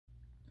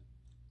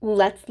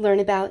Let's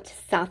learn about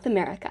South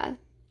America.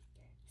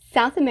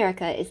 South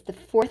America is the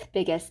fourth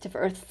biggest of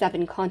Earth's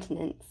 7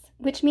 continents,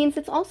 which means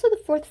it's also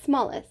the fourth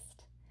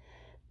smallest.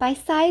 By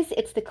size,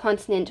 it's the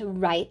continent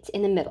right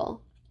in the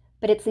middle,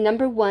 but it's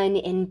number 1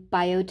 in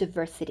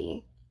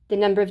biodiversity, the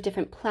number of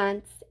different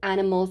plants,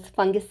 animals,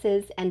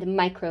 funguses, and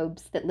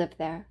microbes that live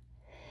there.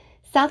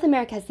 South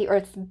America has the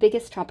Earth's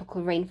biggest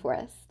tropical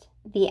rainforest,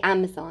 the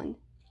Amazon.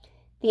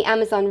 The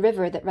Amazon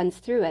River that runs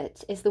through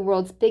it is the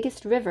world's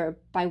biggest river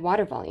by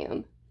water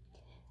volume.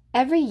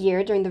 Every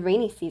year during the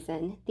rainy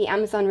season, the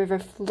Amazon River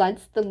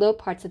floods the low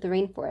parts of the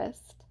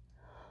rainforest.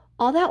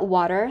 All that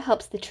water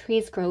helps the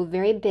trees grow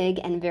very big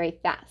and very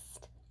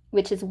fast,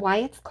 which is why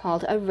it's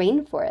called a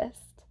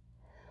rainforest.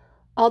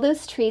 All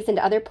those trees and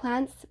other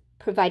plants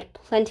provide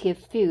plenty of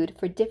food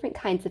for different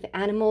kinds of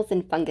animals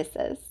and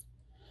funguses,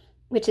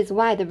 which is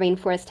why the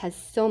rainforest has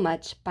so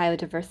much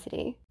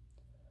biodiversity.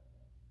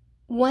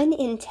 1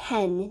 in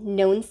 10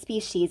 known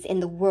species in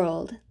the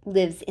world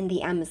lives in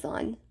the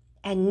Amazon,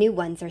 and new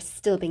ones are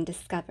still being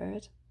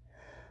discovered.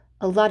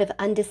 A lot of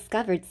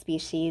undiscovered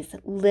species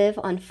live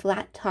on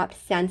flat-topped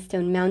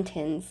sandstone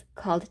mountains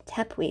called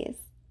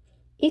tepuis.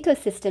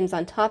 Ecosystems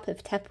on top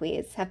of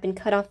tepuis have been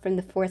cut off from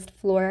the forest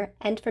floor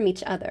and from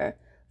each other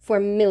for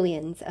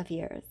millions of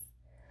years.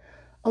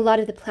 A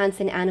lot of the plants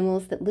and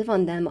animals that live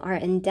on them are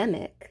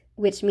endemic,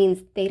 which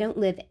means they don't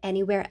live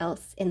anywhere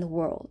else in the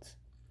world.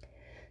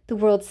 The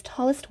world's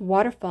tallest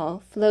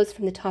waterfall flows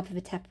from the top of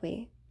a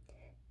tepui.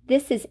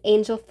 This is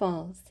Angel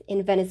Falls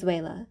in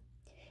Venezuela.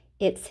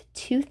 It's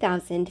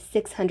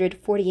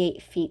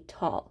 2,648 feet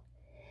tall.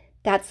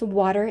 That's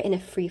water in a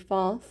free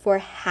fall for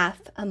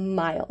half a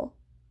mile.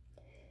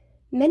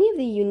 Many of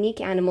the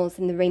unique animals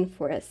in the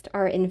rainforest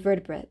are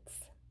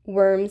invertebrates,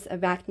 worms,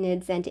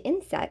 arachnids, and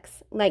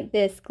insects like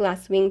this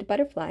glass-winged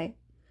butterfly.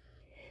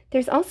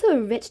 There's also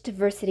a rich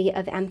diversity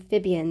of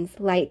amphibians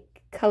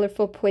like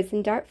colorful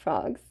poison dart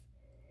frogs.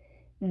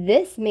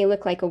 This may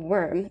look like a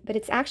worm, but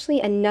it's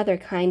actually another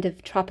kind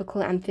of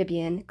tropical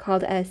amphibian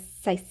called a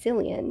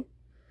Caecilian.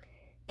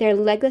 They're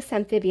legless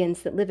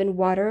amphibians that live in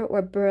water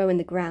or burrow in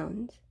the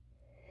ground.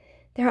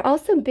 There are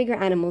also bigger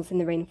animals in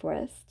the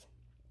rainforest.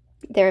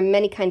 There are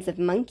many kinds of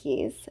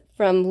monkeys,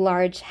 from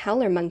large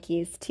howler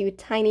monkeys to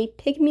tiny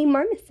pygmy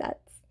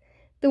marmosets,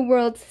 the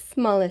world's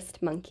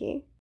smallest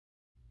monkey.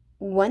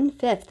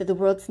 1/5 of the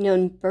world's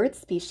known bird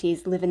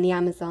species live in the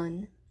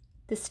Amazon.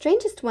 The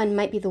strangest one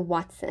might be the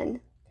Hoatzin.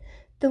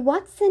 The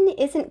Hoatzin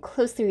isn't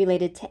closely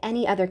related to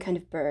any other kind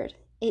of bird.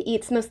 It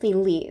eats mostly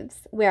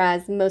leaves,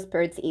 whereas most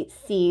birds eat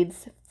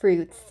seeds,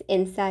 fruits,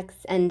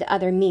 insects, and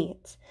other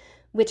meat,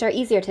 which are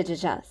easier to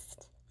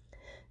digest.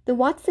 The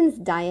Hoatzin's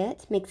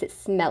diet makes it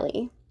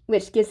smelly,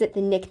 which gives it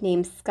the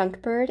nicknames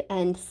skunk bird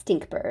and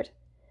stink bird.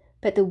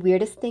 But the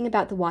weirdest thing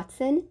about the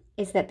Hoatzin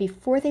is that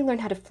before they learn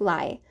how to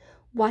fly,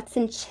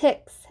 Hoatzin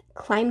chicks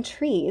climb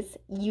trees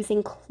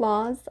using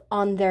claws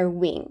on their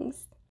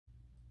wings.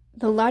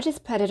 The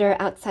largest predator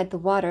outside the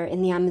water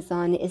in the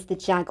Amazon is the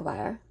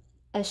jaguar,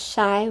 a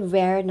shy,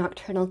 rare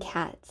nocturnal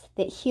cat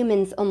that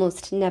humans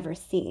almost never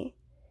see.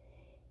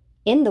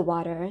 In the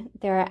water,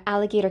 there are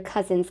alligator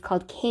cousins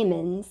called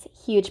caimans,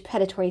 huge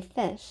predatory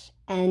fish,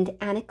 and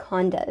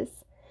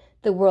anacondas,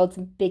 the world's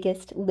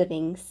biggest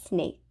living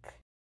snake.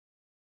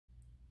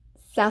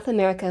 South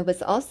America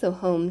was also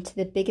home to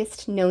the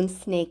biggest known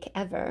snake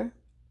ever,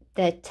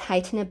 the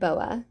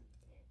Titanoboa.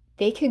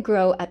 They could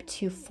grow up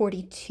to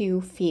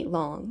 42 feet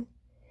long.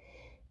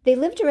 They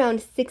lived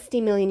around 60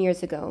 million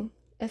years ago,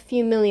 a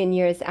few million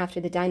years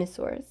after the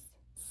dinosaurs.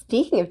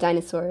 Speaking of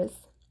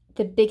dinosaurs,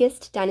 the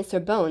biggest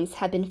dinosaur bones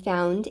have been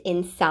found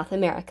in South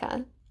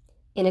America,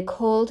 in a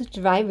cold,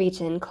 dry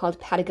region called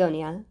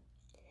Patagonia.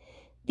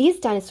 These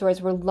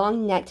dinosaurs were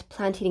long-necked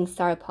plant-eating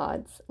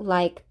sauropods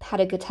like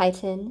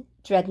Patagotitan,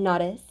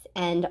 Dreadnoughtus,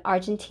 and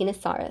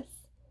Argentinosaurus.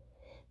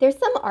 There's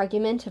some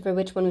argument over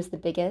which one was the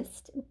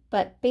biggest,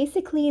 but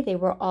basically they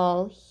were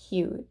all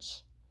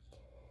huge.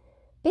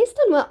 Based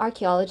on what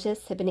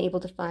archaeologists have been able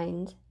to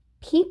find,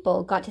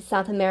 people got to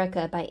South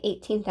America by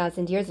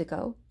 18,000 years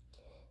ago.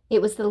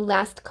 It was the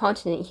last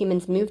continent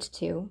humans moved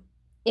to,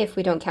 if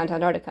we don't count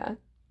Antarctica.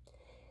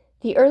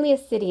 The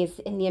earliest cities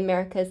in the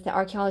Americas that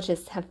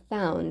archaeologists have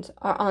found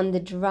are on the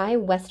dry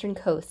western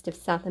coast of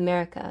South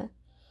America,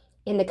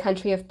 in the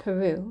country of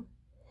Peru.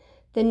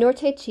 The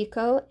Norte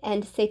Chico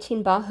and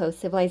Sechín Bajo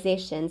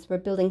civilizations were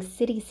building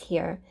cities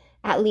here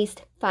at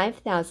least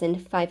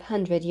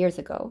 5,500 years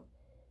ago.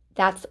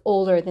 That's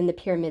older than the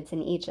pyramids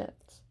in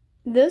Egypt.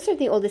 Those are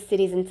the oldest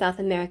cities in South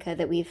America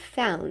that we've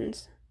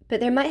found, but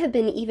there might have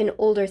been even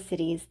older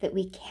cities that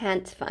we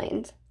can't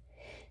find.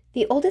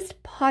 The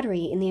oldest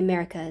pottery in the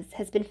Americas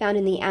has been found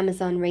in the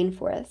Amazon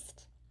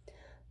rainforest.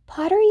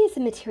 Pottery is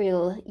a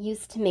material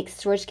used to make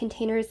storage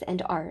containers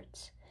and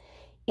art.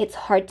 It's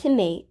hard to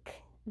make,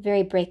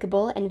 very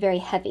breakable, and very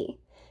heavy,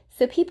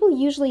 so people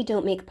usually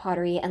don't make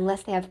pottery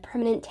unless they have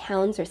permanent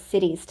towns or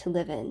cities to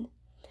live in.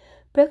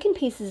 Broken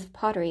pieces of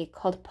pottery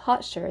called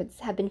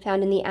potsherds have been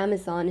found in the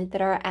Amazon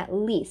that are at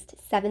least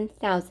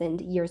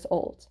 7,000 years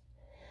old.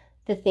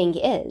 The thing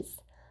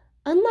is,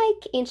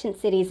 Unlike ancient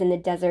cities in the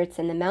deserts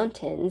and the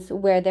mountains,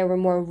 where there were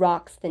more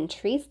rocks than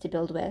trees to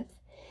build with,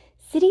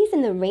 cities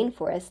in the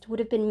rainforest would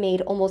have been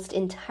made almost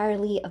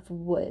entirely of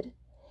wood.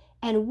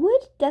 And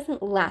wood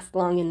doesn't last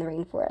long in the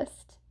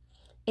rainforest.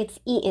 It's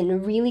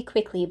eaten really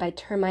quickly by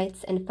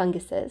termites and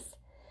funguses.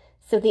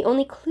 So the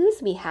only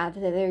clues we have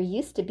that there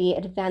used to be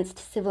advanced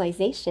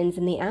civilizations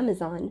in the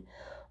Amazon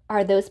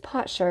are those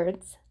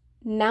potsherds,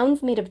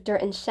 mounds made of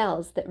dirt and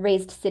shells that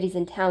raised cities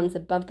and towns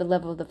above the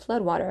level of the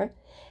floodwater,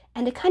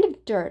 and a kind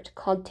of dirt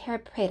called terra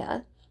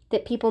preta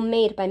that people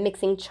made by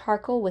mixing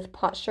charcoal with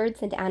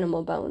potsherds and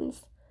animal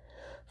bones.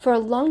 For a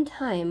long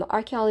time,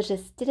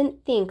 archaeologists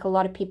didn't think a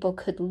lot of people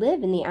could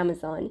live in the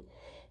Amazon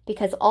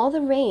because all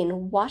the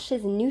rain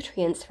washes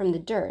nutrients from the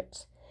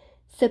dirt,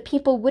 so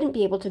people wouldn't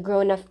be able to grow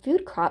enough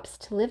food crops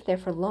to live there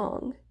for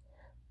long.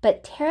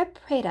 But terra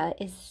preta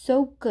is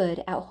so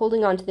good at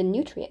holding on to the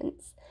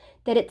nutrients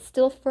that it's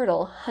still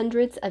fertile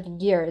hundreds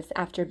of years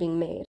after being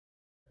made.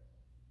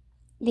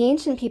 The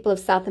ancient people of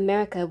South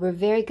America were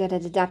very good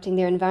at adapting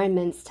their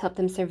environments to help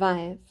them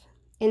survive.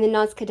 In the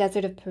Nazca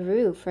Desert of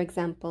Peru, for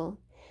example,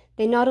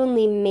 they not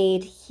only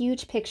made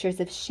huge pictures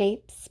of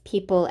shapes,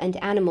 people,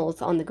 and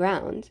animals on the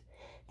ground,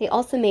 they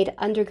also made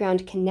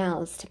underground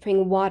canals to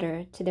bring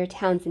water to their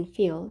towns and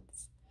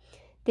fields.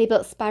 They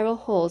built spiral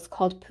holes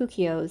called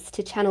puquios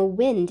to channel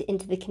wind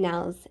into the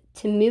canals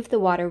to move the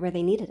water where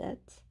they needed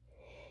it.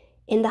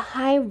 In the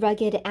high,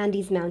 rugged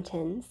Andes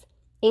Mountains,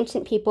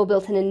 ancient people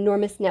built an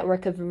enormous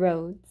network of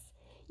roads,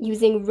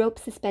 using rope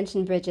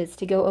suspension bridges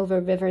to go over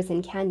rivers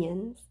and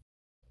canyons.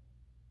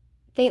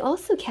 They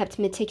also kept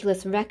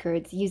meticulous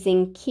records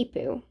using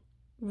quipu,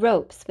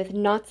 ropes with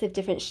knots of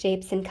different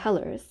shapes and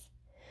colors.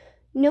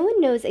 No one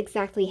knows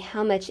exactly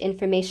how much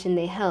information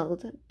they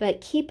held,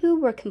 but quipu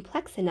were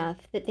complex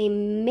enough that they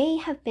may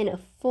have been a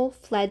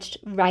full-fledged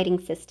writing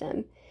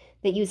system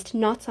that used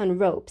knots on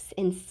ropes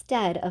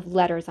instead of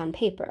letters on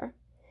paper.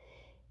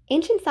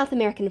 Ancient South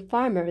American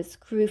farmers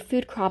grew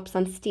food crops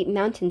on steep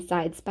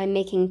mountainsides by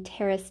making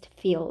terraced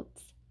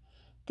fields.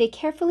 They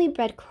carefully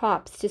bred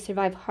crops to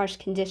survive harsh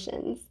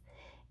conditions,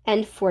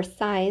 and for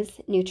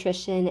size,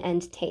 nutrition,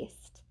 and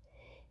taste.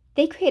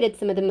 They created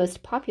some of the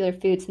most popular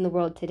foods in the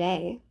world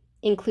today,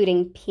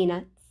 including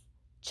peanuts,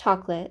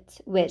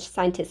 chocolate, which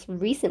scientists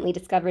recently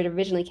discovered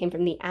originally came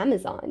from the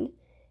Amazon,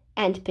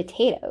 and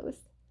potatoes.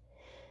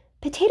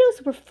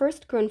 Potatoes were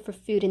first grown for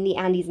food in the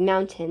Andes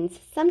Mountains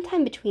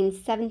sometime between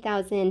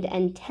 7,000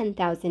 and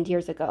 10,000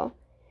 years ago.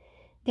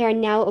 There are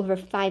now over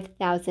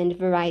 5,000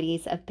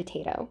 varieties of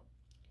potato.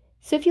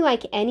 So if you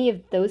like any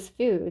of those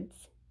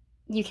foods,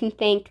 you can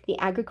thank the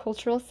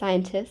agricultural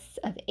scientists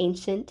of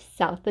ancient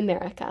South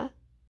America.